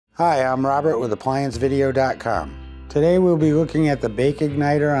Hi, I'm Robert with ApplianceVideo.com. Today we'll be looking at the bake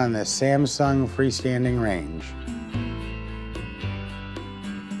igniter on the Samsung freestanding range.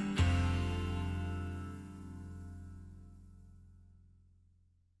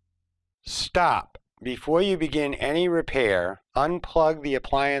 Stop. Before you begin any repair, unplug the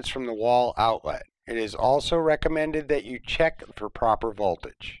appliance from the wall outlet. It is also recommended that you check for proper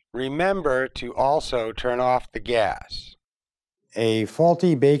voltage. Remember to also turn off the gas. A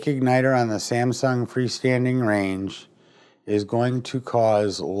faulty bake igniter on the Samsung freestanding range is going to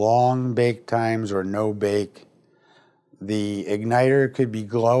cause long bake times or no bake. The igniter could be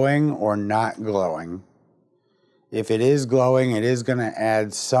glowing or not glowing. If it is glowing, it is going to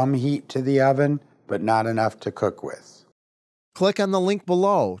add some heat to the oven, but not enough to cook with. Click on the link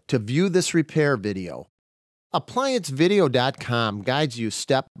below to view this repair video. ApplianceVideo.com guides you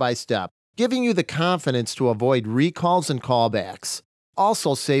step by step, giving you the confidence to avoid recalls and callbacks,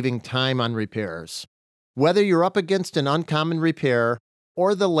 also saving time on repairs. Whether you're up against an uncommon repair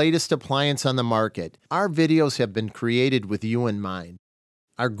or the latest appliance on the market, our videos have been created with you in mind.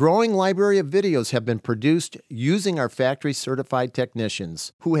 Our growing library of videos have been produced using our factory-certified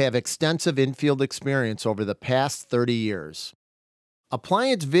technicians who have extensive infield experience over the past 30 years.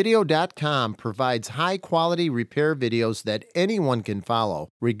 ApplianceVideo.com provides high-quality repair videos that anyone can follow,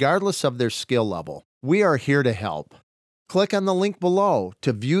 regardless of their skill level. We are here to help. Click on the link below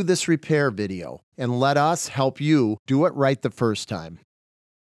to view this repair video, and let us help you do it right the first time.